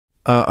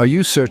Are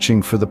you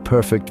searching for the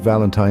perfect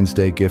Valentine's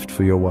Day gift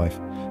for your wife?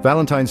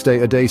 Valentine's Day,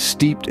 a day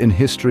steeped in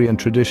history and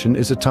tradition,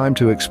 is a time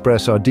to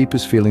express our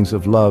deepest feelings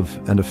of love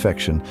and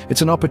affection.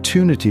 It's an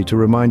opportunity to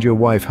remind your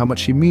wife how much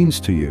she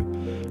means to you.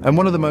 And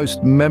one of the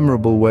most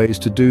memorable ways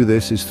to do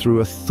this is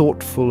through a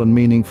thoughtful and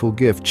meaningful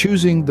gift.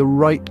 Choosing the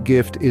right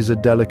gift is a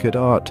delicate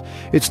art.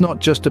 It's not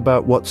just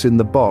about what's in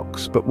the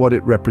box, but what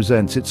it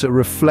represents. It's a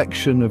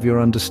reflection of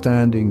your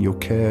understanding, your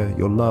care,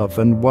 your love.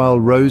 And while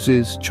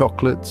roses,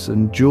 chocolates,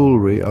 and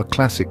jewelry are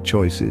classic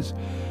choices,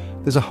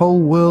 there's a whole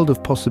world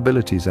of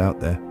possibilities out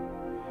there.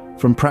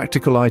 From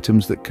practical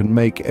items that can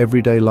make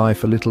everyday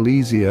life a little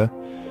easier,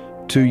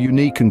 to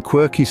unique and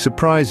quirky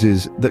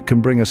surprises that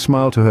can bring a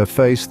smile to her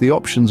face, the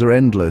options are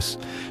endless.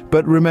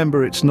 But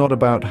remember, it's not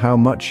about how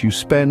much you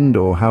spend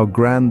or how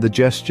grand the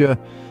gesture.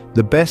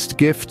 The best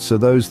gifts are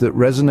those that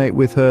resonate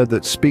with her,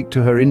 that speak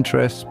to her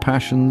interests,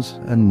 passions,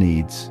 and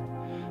needs.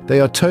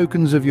 They are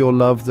tokens of your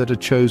love that are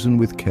chosen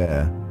with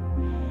care.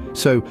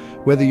 So,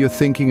 whether you're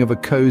thinking of a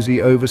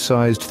cozy,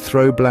 oversized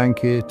throw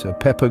blanket, a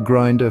pepper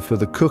grinder for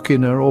the cook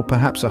in her, or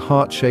perhaps a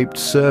heart-shaped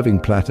serving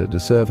platter to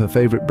serve her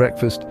favorite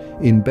breakfast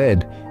in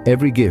bed,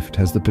 every gift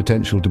has the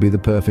potential to be the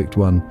perfect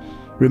one.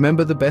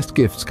 Remember, the best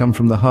gifts come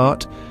from the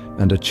heart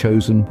and are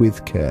chosen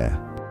with care.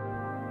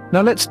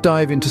 Now let's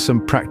dive into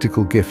some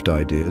practical gift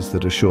ideas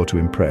that are sure to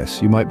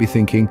impress. You might be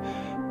thinking,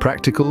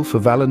 practical for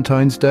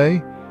Valentine's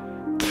Day?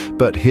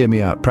 But hear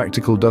me out,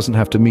 practical doesn't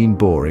have to mean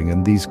boring,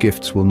 and these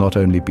gifts will not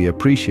only be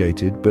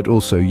appreciated, but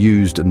also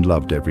used and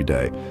loved every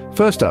day.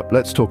 First up,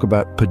 let's talk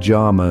about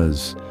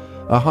pajamas.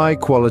 A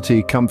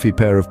high-quality, comfy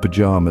pair of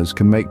pajamas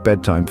can make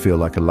bedtime feel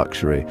like a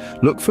luxury.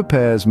 Look for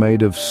pairs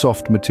made of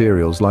soft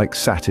materials like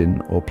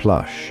satin or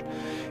plush.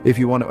 If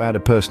you want to add a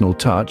personal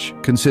touch,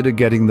 consider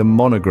getting them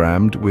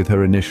monogrammed with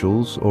her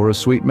initials or a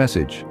sweet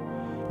message.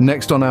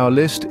 Next on our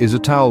list is a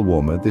towel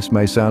warmer. This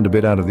may sound a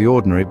bit out of the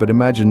ordinary, but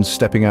imagine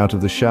stepping out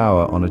of the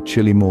shower on a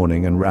chilly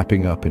morning and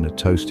wrapping up in a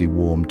toasty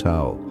warm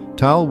towel.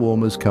 Towel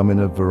warmers come in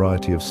a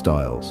variety of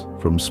styles,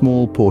 from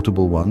small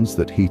portable ones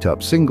that heat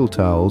up single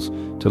towels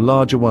to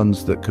larger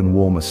ones that can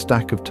warm a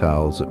stack of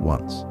towels at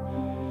once.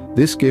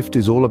 This gift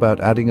is all about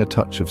adding a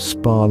touch of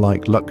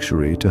spa-like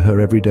luxury to her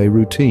everyday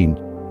routine.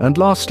 And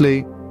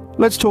lastly,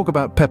 let's talk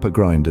about pepper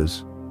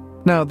grinders.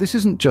 Now, this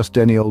isn't just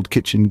any old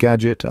kitchen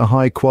gadget. A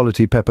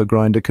high-quality pepper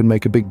grinder can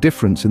make a big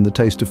difference in the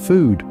taste of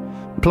food.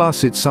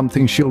 Plus, it's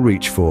something she'll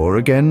reach for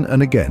again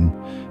and again,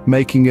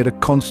 making it a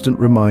constant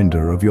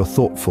reminder of your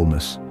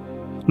thoughtfulness.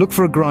 Look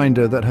for a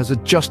grinder that has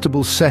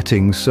adjustable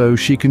settings so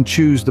she can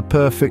choose the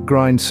perfect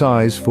grind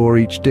size for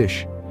each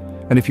dish.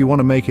 And if you want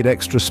to make it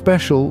extra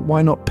special,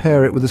 why not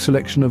pair it with a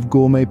selection of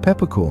gourmet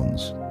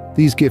peppercorns?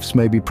 These gifts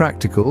may be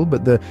practical,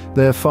 but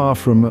they're far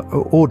from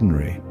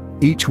ordinary.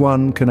 Each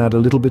one can add a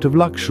little bit of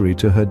luxury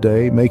to her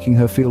day, making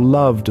her feel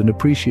loved and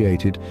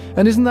appreciated.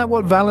 And isn't that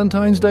what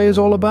Valentine's Day is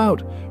all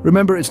about?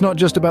 Remember, it's not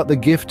just about the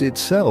gift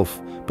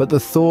itself, but the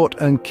thought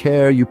and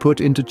care you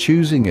put into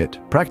choosing it.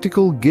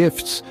 Practical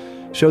gifts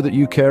show that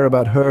you care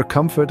about her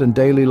comfort and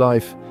daily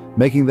life,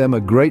 making them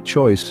a great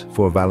choice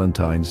for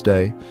Valentine's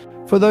Day.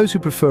 For those who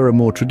prefer a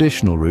more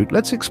traditional route,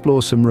 let's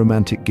explore some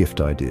romantic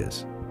gift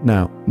ideas.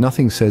 Now,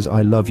 nothing says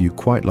I love you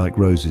quite like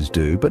roses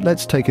do, but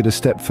let's take it a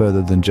step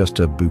further than just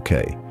a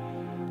bouquet.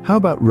 How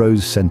about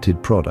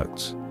rose-scented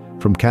products?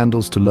 From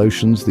candles to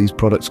lotions, these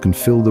products can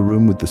fill the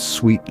room with the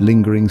sweet,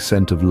 lingering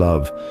scent of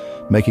love,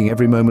 making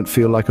every moment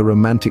feel like a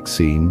romantic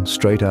scene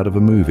straight out of a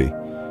movie.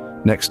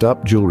 Next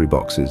up, jewelry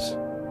boxes.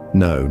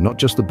 No, not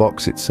just the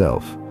box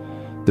itself.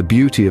 The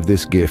beauty of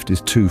this gift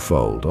is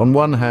twofold. On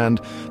one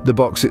hand, the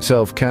box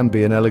itself can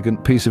be an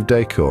elegant piece of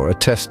decor, a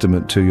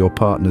testament to your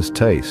partner's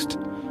taste.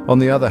 On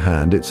the other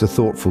hand, it's a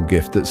thoughtful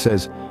gift that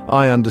says,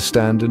 I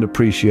understand and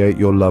appreciate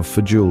your love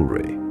for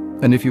jewelry.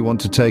 And if you want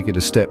to take it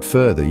a step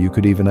further, you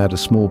could even add a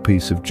small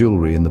piece of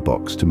jewelry in the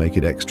box to make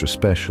it extra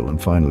special.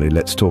 And finally,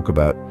 let's talk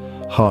about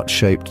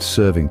heart-shaped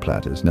serving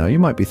platters. Now, you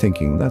might be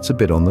thinking, that's a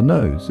bit on the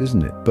nose,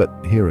 isn't it? But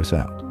hear us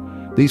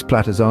out. These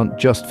platters aren't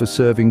just for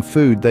serving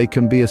food. They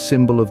can be a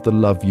symbol of the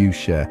love you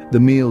share, the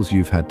meals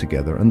you've had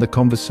together, and the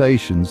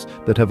conversations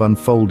that have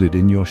unfolded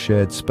in your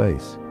shared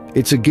space.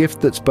 It's a gift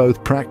that's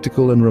both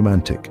practical and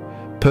romantic,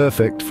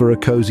 perfect for a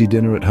cozy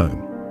dinner at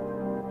home.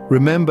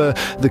 Remember,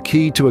 the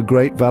key to a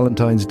great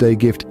Valentine's Day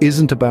gift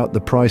isn't about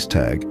the price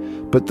tag,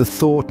 but the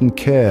thought and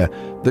care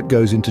that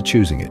goes into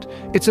choosing it.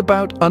 It's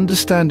about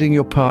understanding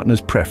your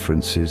partner's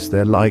preferences,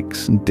 their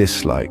likes and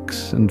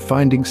dislikes, and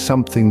finding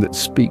something that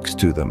speaks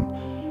to them.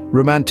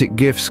 Romantic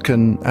gifts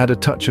can add a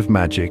touch of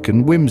magic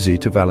and whimsy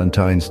to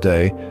Valentine's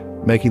Day,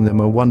 making them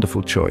a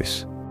wonderful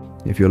choice.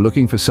 If you're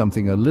looking for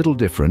something a little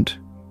different,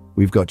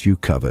 we've got you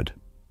covered.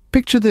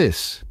 Picture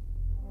this: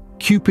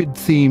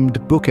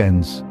 Cupid-themed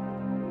bookends.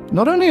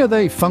 Not only are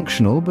they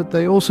functional, but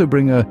they also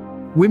bring a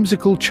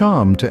whimsical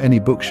charm to any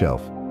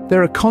bookshelf.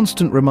 They're a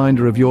constant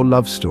reminder of your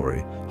love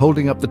story,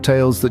 holding up the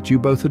tales that you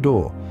both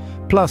adore.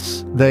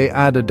 Plus, they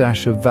add a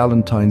dash of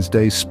Valentine's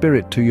Day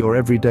spirit to your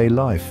everyday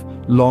life,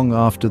 long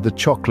after the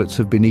chocolates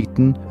have been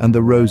eaten and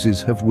the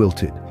roses have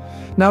wilted.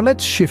 Now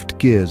let's shift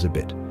gears a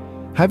bit.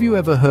 Have you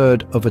ever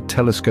heard of a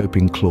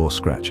telescoping claw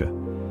scratcher?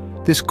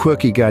 This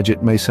quirky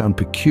gadget may sound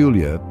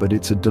peculiar, but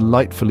it's a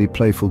delightfully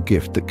playful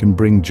gift that can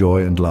bring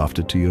joy and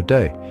laughter to your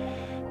day.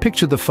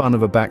 Picture the fun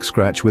of a back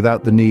scratch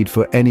without the need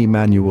for any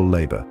manual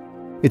labor.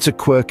 It's a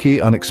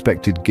quirky,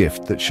 unexpected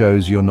gift that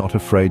shows you're not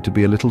afraid to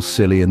be a little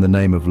silly in the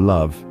name of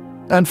love.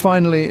 And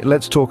finally,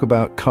 let's talk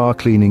about car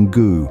cleaning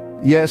goo.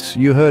 Yes,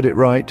 you heard it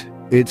right.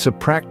 It's a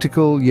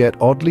practical yet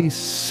oddly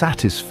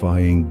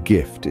satisfying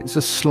gift. It's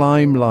a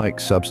slime-like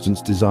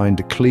substance designed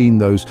to clean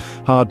those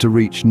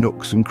hard-to-reach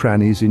nooks and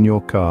crannies in your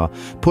car,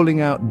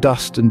 pulling out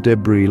dust and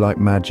debris like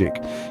magic.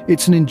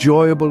 It's an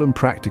enjoyable and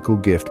practical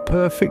gift,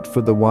 perfect for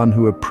the one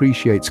who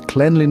appreciates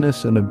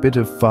cleanliness and a bit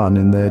of fun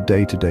in their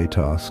day-to-day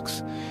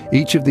tasks.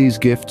 Each of these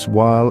gifts,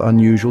 while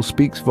unusual,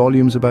 speaks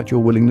volumes about your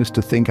willingness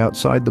to think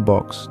outside the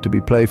box, to be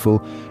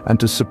playful, and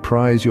to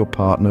surprise your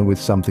partner with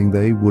something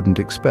they wouldn't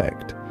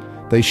expect.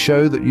 They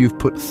show that you've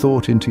put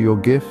thought into your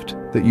gift,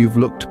 that you've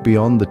looked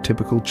beyond the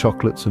typical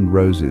chocolates and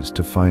roses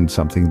to find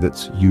something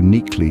that's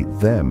uniquely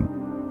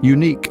them.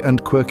 Unique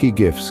and quirky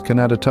gifts can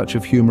add a touch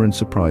of humor and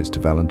surprise to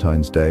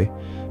Valentine's Day,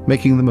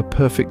 making them a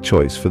perfect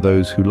choice for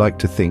those who like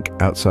to think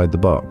outside the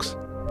box.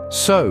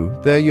 So,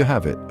 there you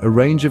have it, a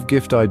range of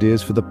gift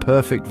ideas for the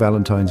perfect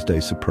Valentine's Day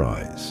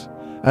surprise.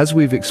 As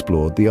we've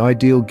explored, the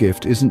ideal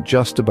gift isn't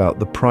just about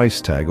the price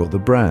tag or the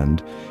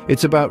brand.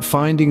 It's about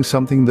finding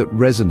something that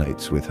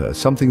resonates with her,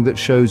 something that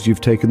shows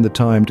you've taken the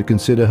time to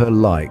consider her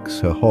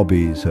likes, her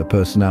hobbies, her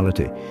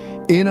personality.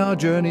 In our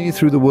journey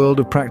through the world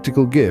of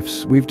practical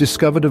gifts, we've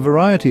discovered a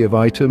variety of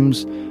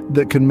items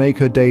that can make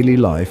her daily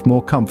life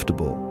more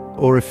comfortable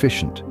or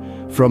efficient.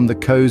 From the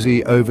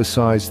cozy,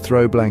 oversized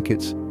throw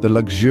blankets, the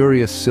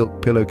luxurious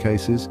silk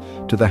pillowcases,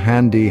 to the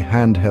handy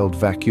handheld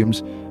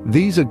vacuums,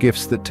 these are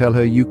gifts that tell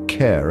her you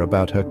care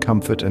about her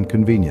comfort and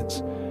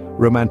convenience.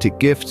 Romantic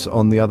gifts,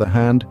 on the other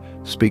hand,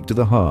 speak to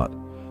the heart.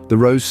 The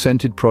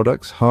rose-scented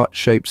products,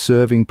 heart-shaped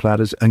serving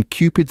platters, and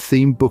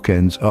Cupid-themed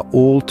bookends are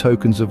all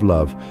tokens of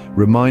love,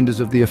 reminders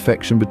of the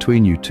affection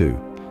between you two.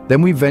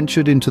 Then we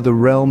ventured into the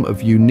realm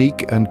of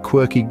unique and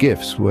quirky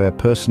gifts where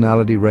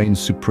personality reigns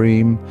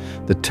supreme,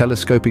 the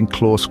telescoping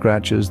claw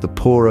scratchers, the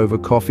pour-over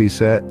coffee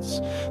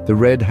sets, the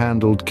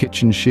red-handled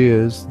kitchen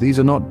shears. These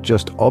are not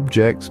just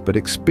objects, but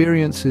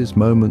experiences,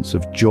 moments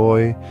of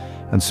joy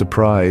and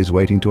surprise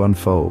waiting to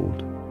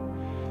unfold.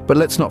 But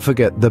let's not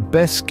forget, the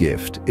best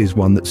gift is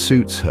one that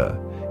suits her.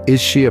 Is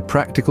she a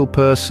practical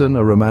person,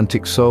 a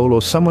romantic soul,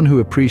 or someone who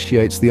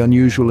appreciates the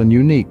unusual and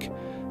unique?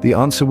 The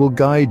answer will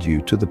guide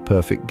you to the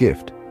perfect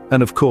gift.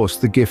 And of course,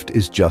 the gift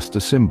is just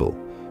a symbol.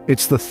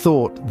 It's the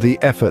thought, the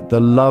effort, the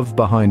love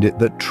behind it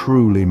that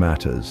truly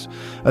matters.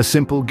 A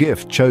simple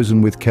gift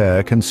chosen with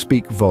care can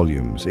speak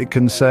volumes. It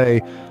can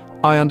say,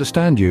 I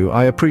understand you,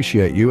 I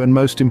appreciate you, and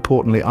most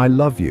importantly, I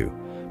love you.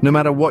 No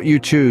matter what you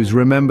choose,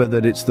 remember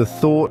that it's the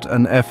thought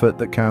and effort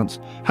that counts.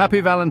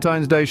 Happy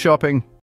Valentine's Day shopping!